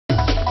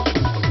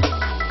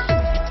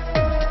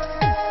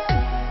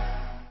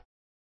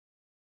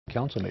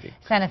council meeting.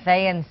 Santa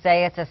Feans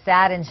say it's a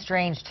sad and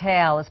strange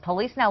tale as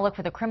police now look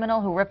for the criminal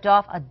who ripped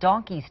off a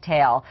donkey's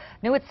tail.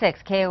 New at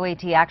 6,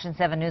 KOAT Action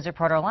 7 News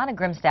reporter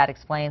Alana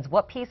explains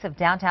what piece of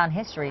downtown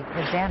history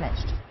was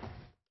damaged.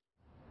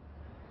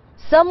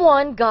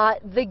 Someone got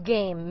the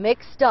game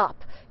mixed up.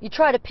 You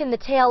try to pin the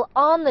tail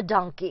on the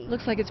donkey.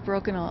 Looks like it's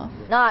broken off.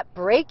 Not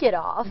break it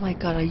off. Oh my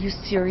God, are you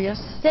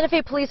serious? Santa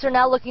Fe police are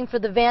now looking for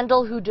the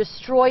vandal who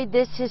destroyed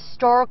this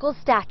historical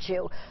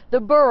statue,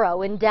 the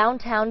Burro in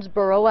downtown's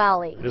Burro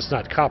Alley. It's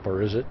not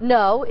copper, is it?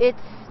 No, it's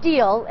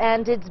steel,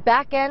 and its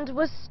back end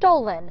was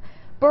stolen.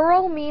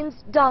 Burro means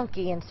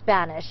donkey in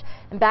Spanish,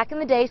 and back in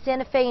the day,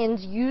 Santa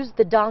Feans used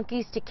the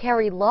donkeys to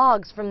carry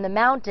logs from the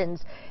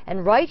mountains,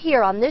 and right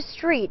here on this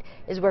street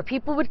is where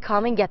people would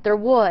come and get their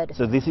wood.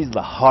 So this is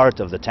the heart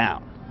of the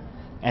town,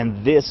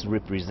 and this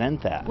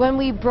represents that. When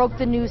we broke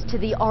the news to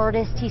the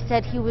artist, he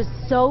said he was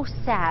so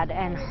sad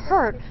and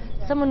hurt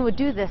someone would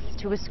do this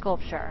to his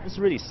sculpture. It's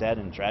really sad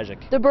and tragic.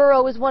 The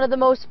Burro is one of the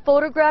most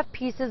photographed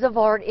pieces of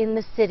art in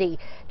the city.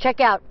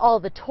 Check out all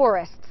the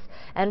tourists.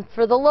 And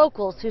for the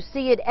locals who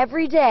see it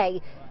every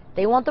day,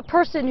 they want the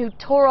person who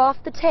tore off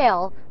the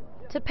tail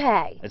to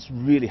pay. It's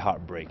really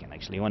heartbreaking,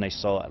 actually. When I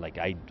saw it,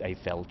 I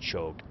felt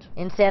choked.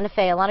 In Santa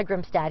Fe, Alana,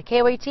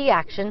 KOAT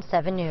Action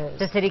 7 News.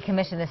 The city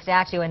commissioned the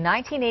statue in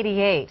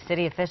 1988.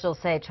 City officials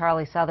say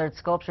Charlie Southard's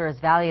sculpture is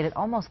valued at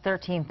almost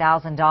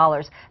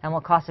 $13,000 and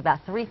will cost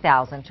about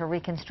 $3,000 to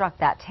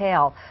reconstruct that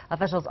tail.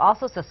 Officials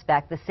also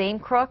suspect the same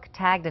crook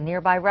tagged a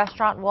nearby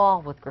restaurant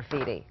wall with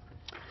graffiti.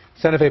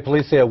 Santa Fe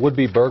police say a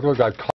would-be burglar got caught